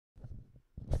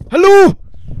Hello!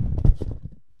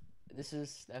 This is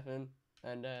Stefan,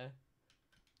 and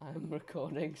I'm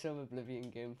recording some Oblivion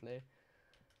gameplay.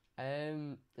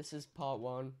 This is part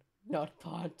 1, not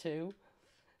part 2.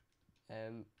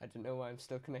 I don't know why I'm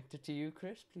still connected to you,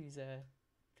 Chris. Please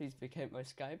vacate my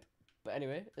Skype. But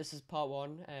anyway, this is part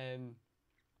 1.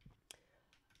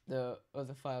 The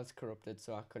other file's corrupted,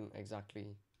 so I couldn't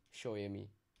exactly show you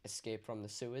me escape from the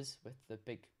sewers with the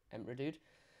big emperor dude.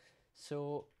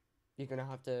 So you're gonna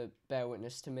have to bear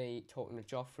witness to me talking to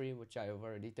Joffrey, which I have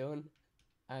already done,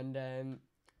 and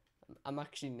I'm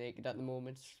actually naked at the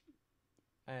moment.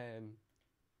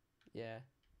 Yeah,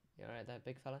 you alright there,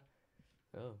 big fella?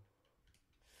 Oh,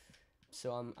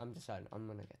 so I'm deciding I'm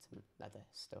gonna get some leather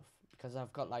stuff because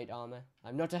I've got light armor.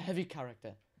 I'm not a heavy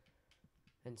character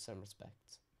in some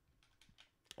respects.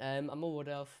 I'm a wood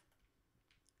elf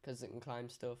because it can climb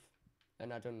stuff,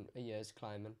 and I've done a year's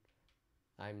climbing.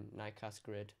 I'm Nightcast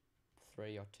grade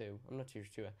 3 or 2. I'm not too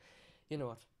sure. You know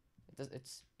what? It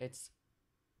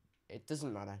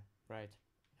doesn't matter, right?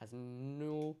 It has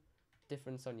no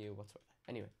difference on you whatsoever.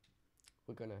 Anyway,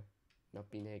 we're gonna not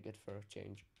be naked for a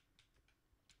change.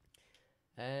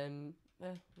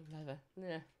 Leather.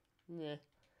 Yeah.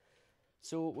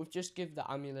 So we've just give the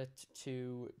amulet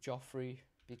to Joffrey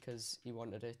because he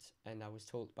wanted it, and I was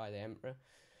told by the Emperor.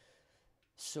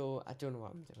 So I don't know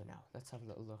what I'm doing now. Let's have a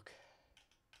little look.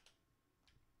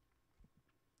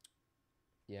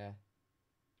 Yeah.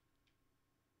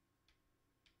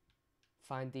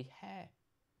 Find the hair.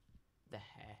 The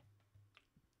hair.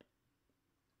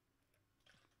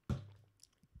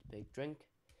 Big drink.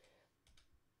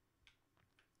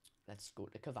 Let's go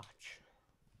to Kvatch.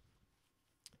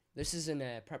 This is in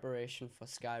preparation for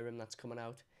Skyrim that's coming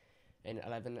out in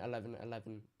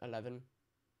 11/11/11/11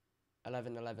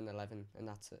 11/11/11, and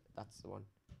that's it. That's the one.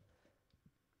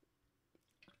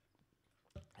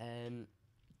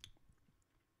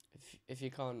 If you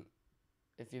can't,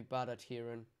 if you're bad at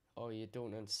hearing or you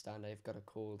don't understand, I've got a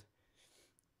cold.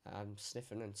 I'm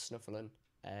sniffing and snuffling,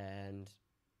 and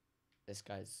this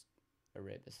guy's a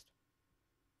rapist.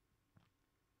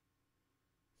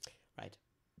 Right.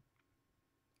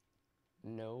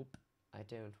 Nope, I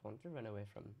don't want to run away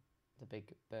from the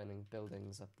big burning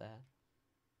buildings up there.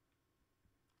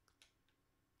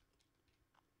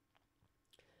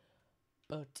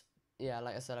 But yeah,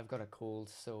 like I said, I've got a cold,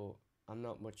 so I'm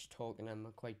not much talking.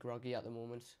 I'm quite groggy at the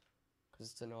moment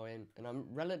because it's annoying, and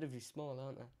I'm relatively small,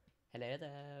 aren't I? Hello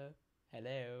there.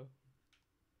 Hello.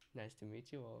 Nice to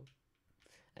meet you all.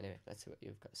 Anyway, let's see what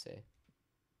you've got to say.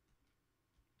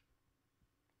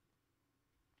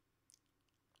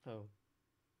 Oh.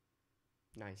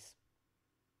 Nice.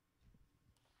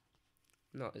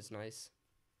 Not as nice.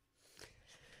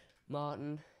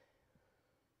 Martin.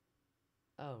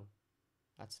 Oh.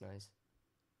 That's nice.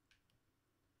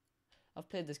 I've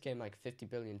played this game like 50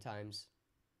 billion times.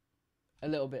 A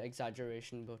little bit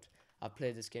exaggeration, but I've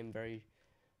played this game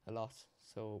a lot,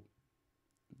 so...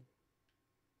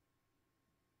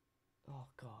 Oh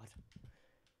god.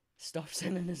 Stop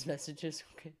sending us messages,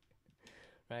 okay?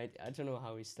 Right, I don't know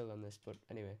how he's still on this, but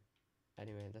anyway,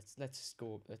 let's just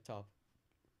go up the top.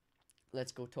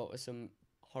 Let's go talk to some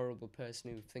horrible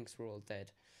person who thinks we're all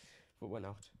dead, but we're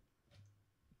not.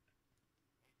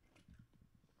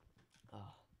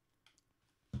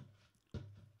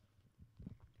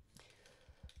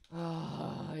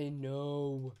 I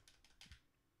know.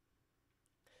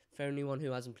 For anyone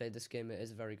who hasn't played this game, it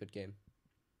is a very good game.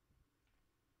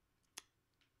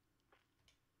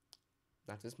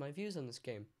 That is my views on this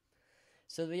game.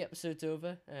 So the episode's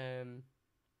over.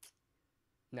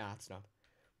 Nah, it's not.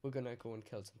 We're gonna go and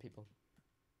kill some people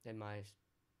in my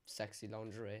sexy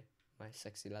lingerie, my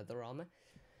sexy leather armor,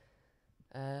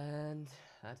 and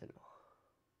I don't know.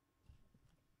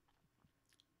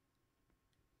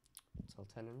 It's all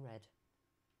turning red.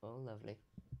 Oh, lovely.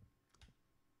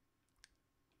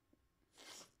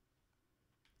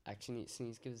 Actually, need to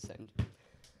sneeze. Give us a second.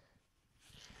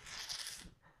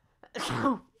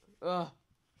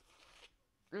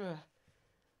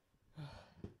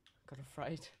 Got a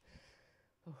fright.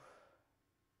 Oh.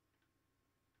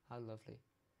 How lovely.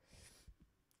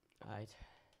 Right.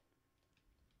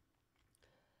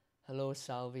 Hello,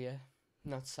 Salvia.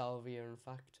 Not Salvia, in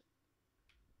fact.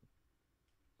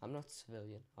 I'm not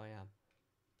civilian. I am.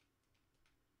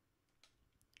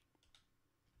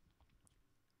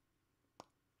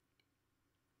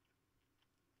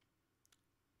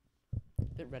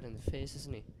 Bit red in the face,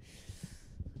 isn't he?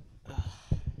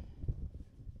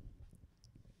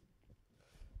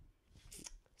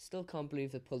 Still can't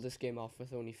believe they pulled this game off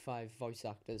with only 5 voice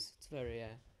actors. It's very,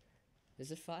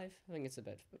 is it 5? I think it's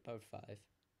about 5.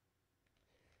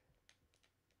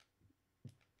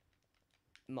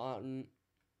 Martin.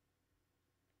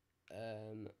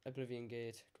 Oblivion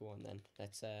Gate. Go on then.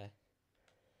 Let's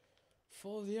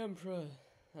for the Emperor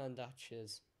and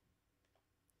Archers.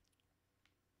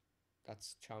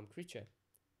 That's Charm Creature.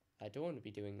 I don't want to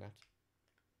be doing that.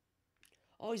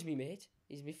 Oh, he's me mate.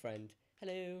 He's me friend.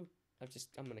 Hello.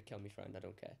 I'm gonna kill my friend. I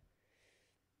don't care.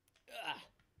 Ah.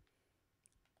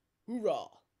 Hoorah!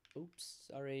 Oops.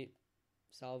 Sorry.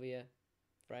 Salvia.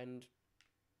 Friend.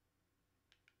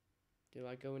 Do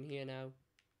I go in here now?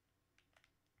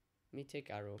 Me take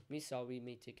arrow. Me sorry.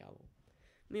 Me take arrow.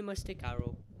 Me must take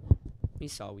arrow. Me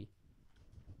sorry.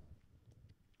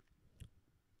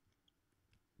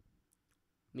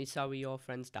 Me sorry your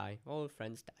friends die. All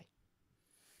friends die.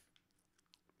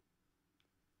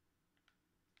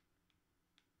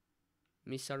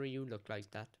 Me sorry you look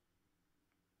like that.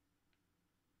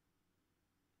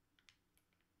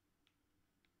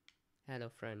 Hello,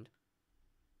 friend.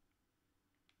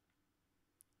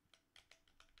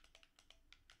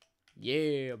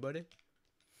 Yeah, buddy.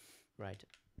 Right.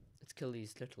 Let's kill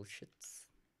these little shits.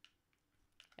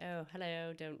 Oh,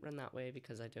 hello. Don't run that way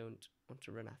because I don't want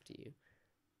to run after you.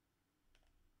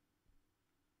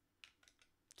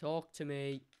 Talk to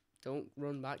me. Don't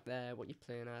run back there. What you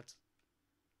playing at?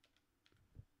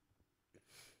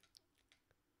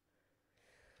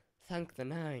 Thank the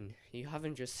 9. You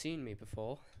haven't just seen me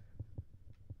before.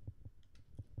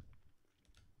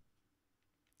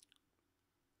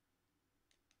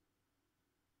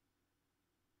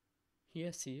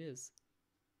 Yes, he is.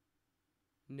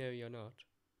 No, you're not.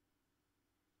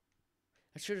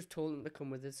 I should have told him to come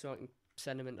with it so I can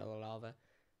send him into the lava.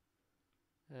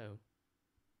 Oh.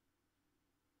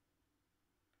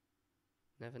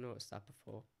 Never noticed that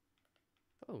before.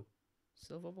 Oh.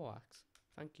 Silver borax.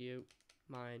 Thank you.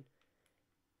 Mine.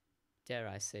 Dare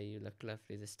I say you look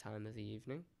lovely this time of the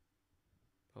evening?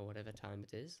 Or whatever time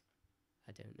it is.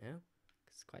 I don't know.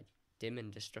 It's quite dim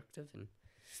and destructive and...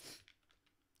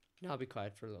 Now I'll be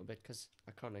quiet for a little bit because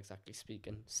I can't exactly speak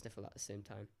and sniffle at the same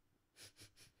time.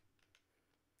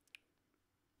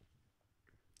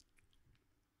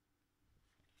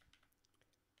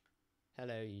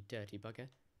 Hello, you dirty bugger.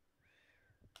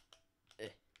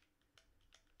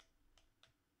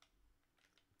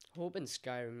 Hope in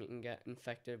Skyrim you can get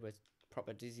infected with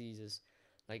proper diseases.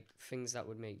 Like things that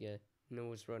would make your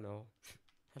nose run or...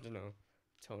 I don't know.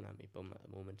 Tone at me bum at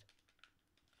the moment.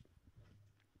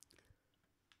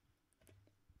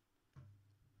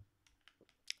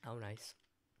 Oh, nice.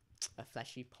 A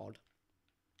fleshy pod.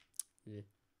 Yeah.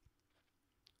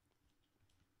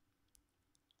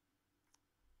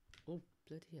 Oh,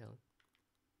 bloody hell.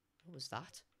 What was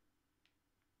that?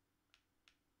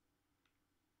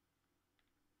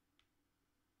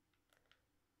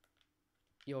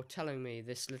 You're telling me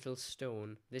this little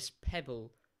stone, this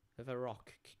pebble of a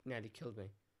rock nearly killed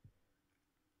me.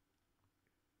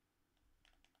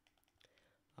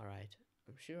 Alright.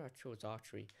 I'm sure I chose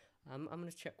archery. I'm going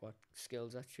to check what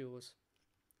skills I chose.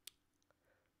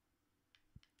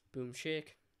 Boom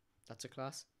shake. That's a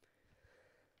class.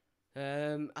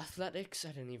 Athletics.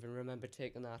 I don't even remember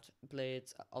taking that.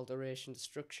 Blades, alteration,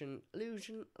 destruction,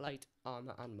 illusion, light,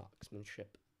 armor, and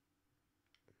marksmanship.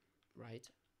 Right.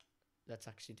 Let's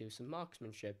actually do some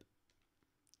marksmanship.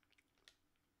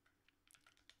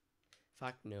 In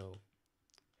fact, no.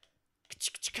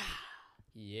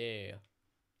 Yeah.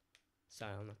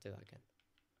 Sorry, I'll not do that again.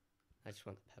 I just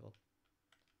want the pebble.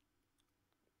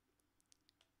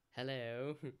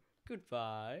 Hello.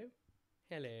 Goodbye.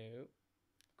 Hello.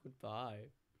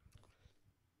 Goodbye.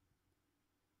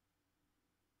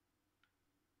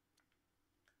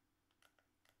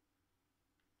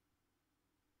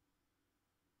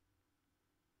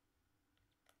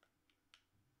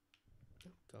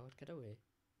 Oh God, get away.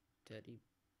 Dirty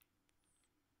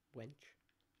wench.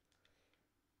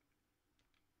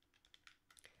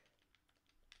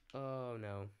 Oh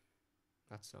no.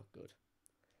 That's not good.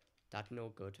 That no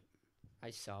good.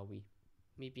 I sorry.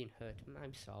 Me being hurt.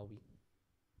 I'm sorry.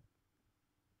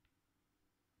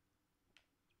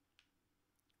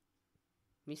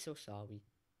 Me so sorry.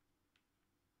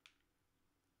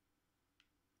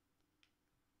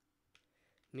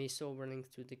 Me so running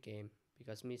through the game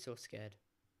because me so scared.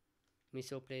 Me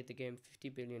so played the game 50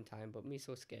 billion times, but me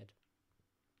so scared.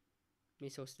 Me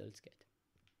so still scared.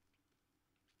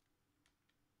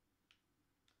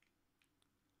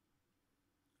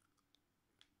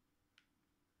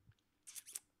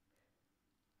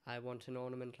 I want an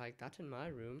ornament like that in my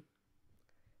room.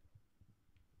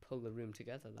 Pull the room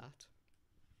together, that.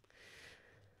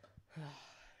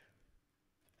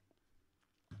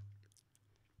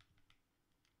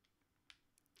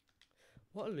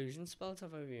 What illusion spells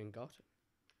have I even got?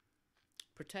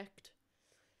 Protect.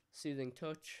 Soothing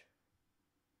touch.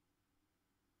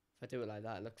 If I do it like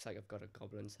that, it looks like I've got a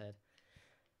goblin's head.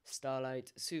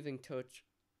 Starlight. Soothing touch.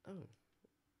 Oh,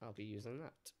 I'll be using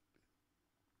that.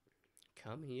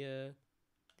 Come here,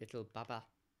 little baba.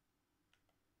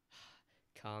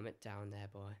 Calm it down there,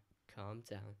 boy. Calm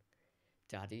down.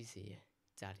 Daddy's here.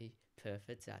 Daddy.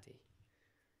 Perfect daddy.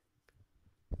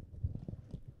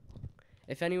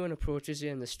 If anyone approaches you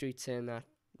in the street saying that,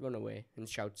 run away and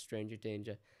shout stranger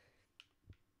danger.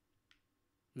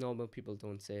 Normal people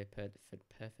don't say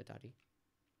perfect daddy.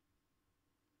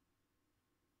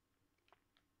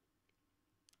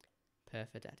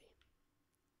 Perfect daddy.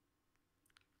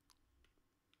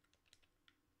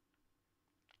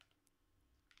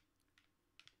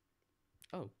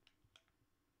 Oh.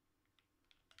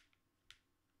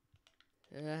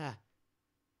 Ah.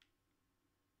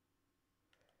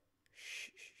 Shh.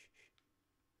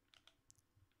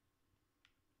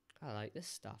 I like this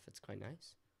stuff. It's quite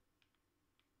nice.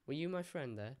 Were you my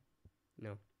friend there?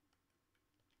 No.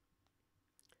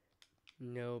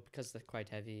 No, because they're quite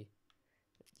heavy.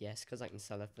 Yes, because I can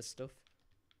sell it for stuff.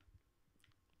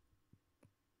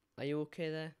 Are you okay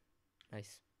there?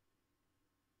 Nice.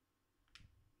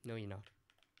 No, you're not.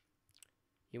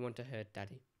 You want to hurt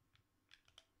daddy.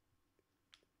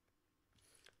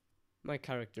 My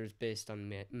character is based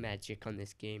on magic on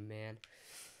this game, man.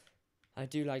 I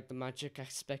do like the magic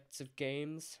aspects of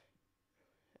games.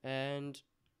 And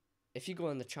if you go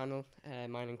on the channel,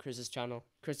 mine and Chris's channel,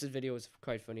 Chris's video is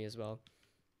quite funny as well.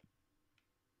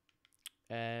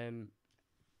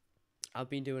 I've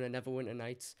been doing a Neverwinter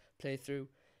Nights playthrough,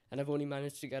 and I've only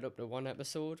managed to get up to 1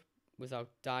 episode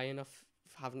without dying of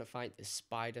having to fight this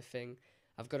spider thing.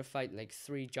 I've got to fight like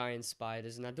 3 giant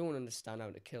spiders, and I don't understand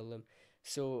how to kill them.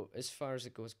 So as far as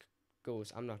it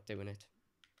goes, I'm not doing it.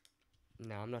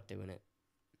 No, I'm not doing it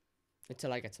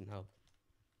until I get some help.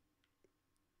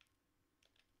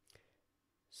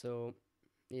 So,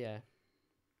 yeah.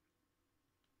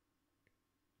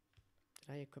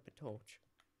 Did I equip a torch?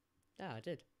 Yeah, I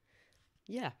did.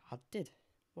 Yeah, I did.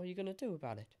 What are you gonna do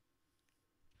about it?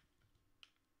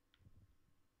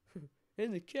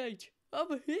 In the cage,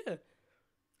 over here.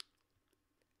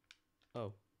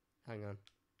 Oh, hang on.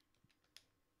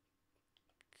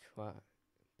 Quiet.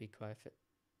 Be quiet.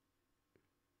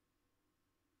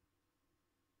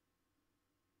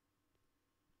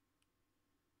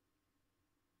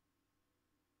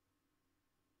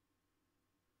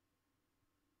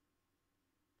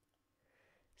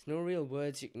 There's no real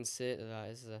words you can say to that,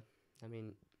 is there? I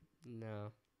mean,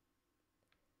 no.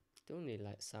 Don't really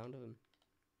like the sound of him.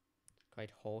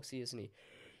 Quite horsey, isn't he?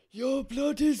 Your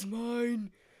blood is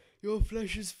mine. Your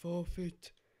flesh is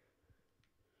forfeit.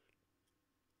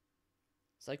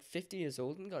 It's like 50 years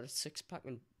old and got a 6-pack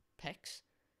and pecs.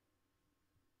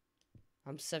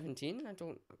 I'm 17 and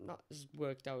I'm not as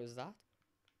worked out as that.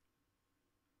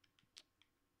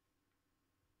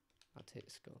 I'll take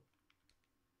the skull.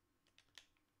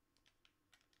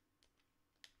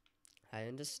 I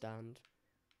understand.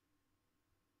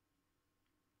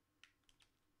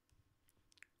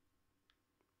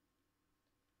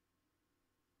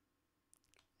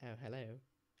 Oh, hello.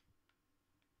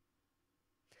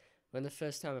 When the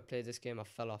first time I played this game, I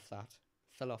fell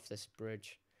off this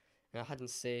bridge. And I hadn't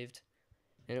saved.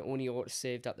 And it only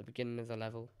auto-saved at the beginning of the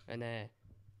level. And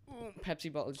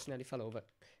Pepsi bottle just nearly fell over.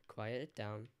 Quiet it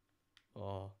down.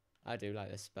 Oh, I do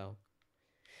like this spell.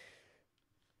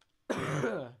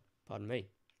 Pardon me.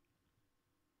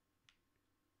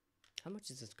 How much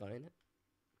has this got in it?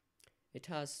 It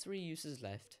has 3 uses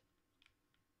left.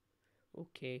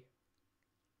 Okay.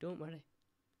 Don't worry.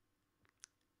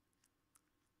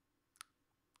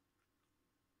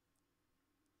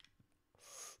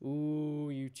 Ooh,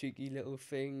 you cheeky little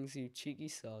things, you cheeky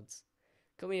sods.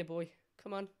 Come here, boy.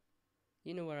 Come on.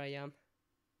 You know where I am.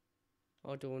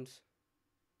 Or don't.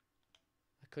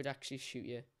 I could actually shoot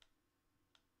you.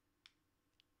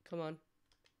 Come on.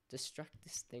 Distract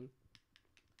this thing.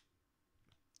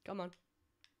 Come on.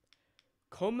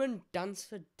 Come and dance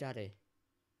for daddy.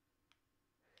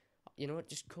 You know what?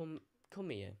 Just come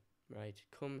here. Right?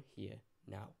 Come here.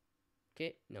 Now.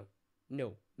 Okay? No.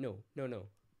 No. No. No, no.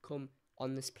 Come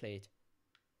on this plate.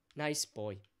 Nice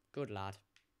boy. Good lad.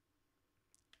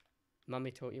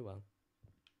 Mummy taught you well.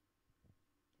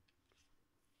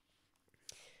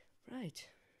 Right.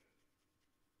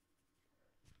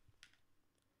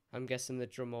 I'm guessing the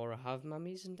Dromora have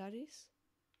mummies and daddies?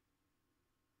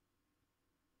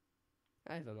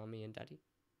 I have a mummy and daddy.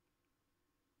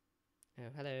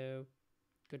 Oh, hello.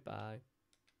 Goodbye.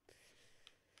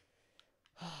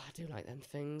 Oh, I do like them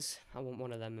things. I want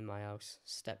one of them in my house.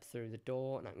 Step through the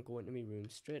door and I can go into my room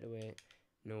straight away.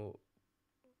 No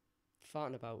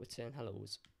farting about with saying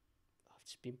hellos. I've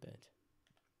just been burnt.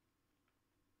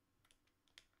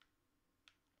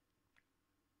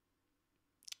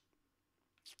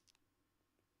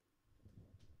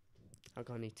 I've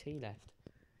got any tea left.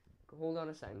 Hold on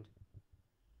a second.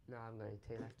 No, I haven't got any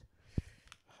tea left.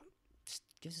 Just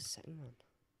give us a second, man.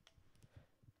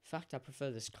 In fact, I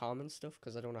prefer this common stuff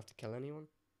because I don't have to kill anyone.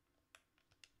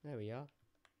 There we are.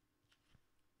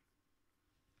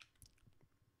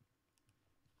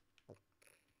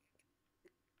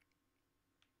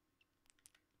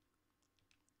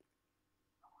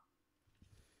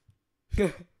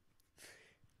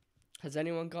 Has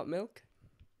anyone got milk?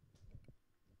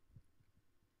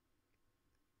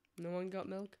 No one got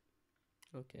milk?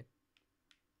 Okay.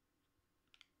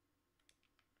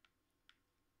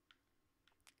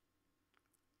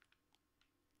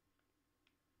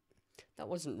 That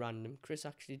wasn't random. Chris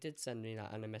actually did send me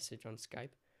that and a message on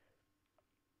Skype.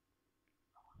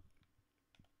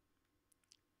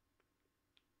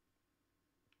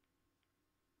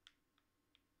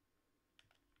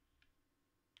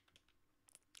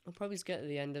 I'll probably just get to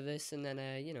the end of this and then,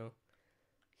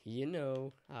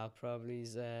 I'll probably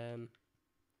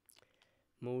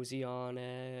mosey on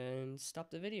and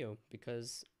stop the video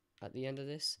because at the end of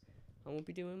this, I won't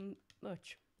be doing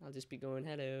much. I'll just be going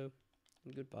hello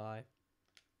and goodbye.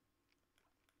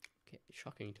 Okay,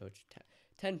 shocking touch.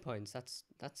 10 points. That's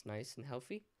nice and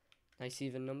healthy. Nice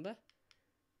even number.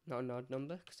 Not an odd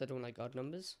number because I don't like odd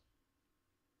numbers.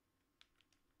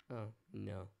 Oh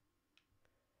no.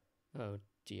 Oh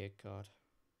dear God.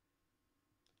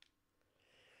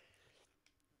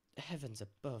 Heavens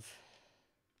above.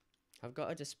 I've got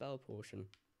a dispel potion.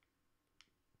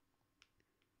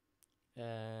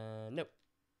 Nope.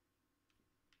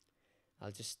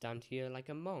 I'll just stand here like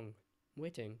a mong,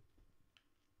 waiting.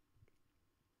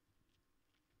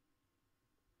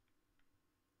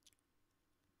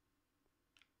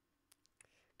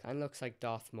 Kinda looks like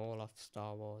Darth Maul off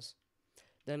Star Wars.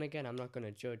 Then again, I'm not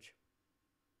gonna judge.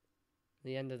 At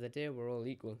the end of the day, we're all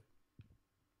equal.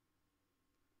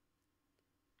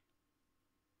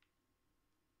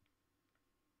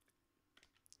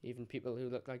 Even people who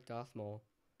look like Darth Maul.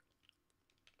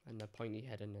 And their pointy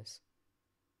headedness.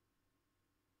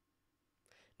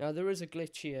 Now there is a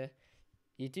glitch here.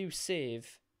 You do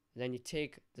save, then you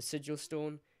take the sigil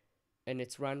stone, and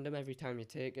it's random every time you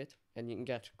take it, and you can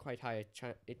get quite high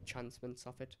enchantments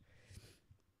off it.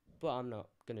 But I'm not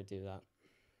gonna do that.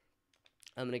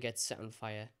 I'm gonna get set on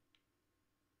fire.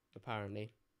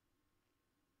 Apparently.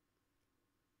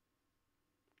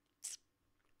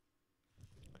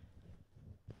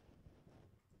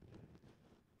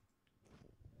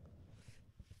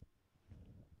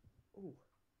 Ooh.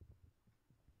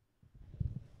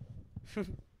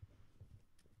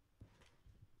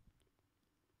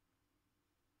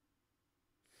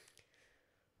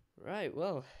 Right,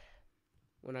 well,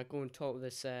 when I go and talk to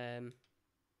this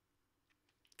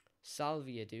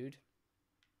Salvia dude,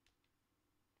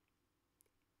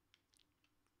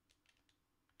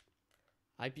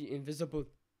 I'd be invisible.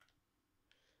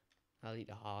 I'll eat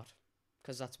a heart,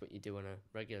 because that's what you do on a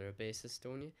regular basis,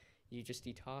 don't you? You just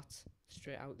eat hearts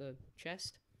straight out the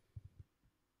chest.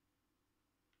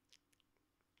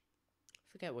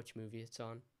 Forget which movie it's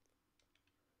on.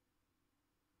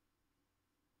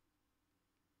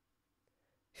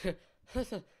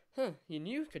 You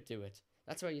knew you could do it.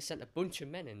 That's why you sent a bunch of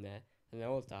men in there, and they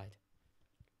all died.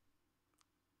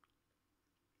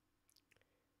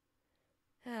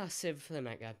 I'll save it for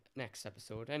the next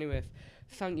episode. Anyway,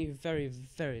 thank you very,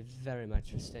 very, very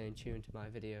much for staying tuned to my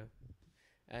video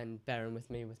and bearing with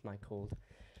me with my cold.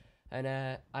 And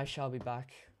I shall be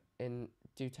back in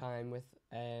due time with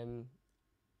a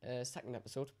second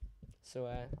episode. So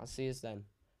I'll see you then.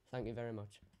 Thank you very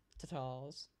much.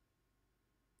 Ta-tas.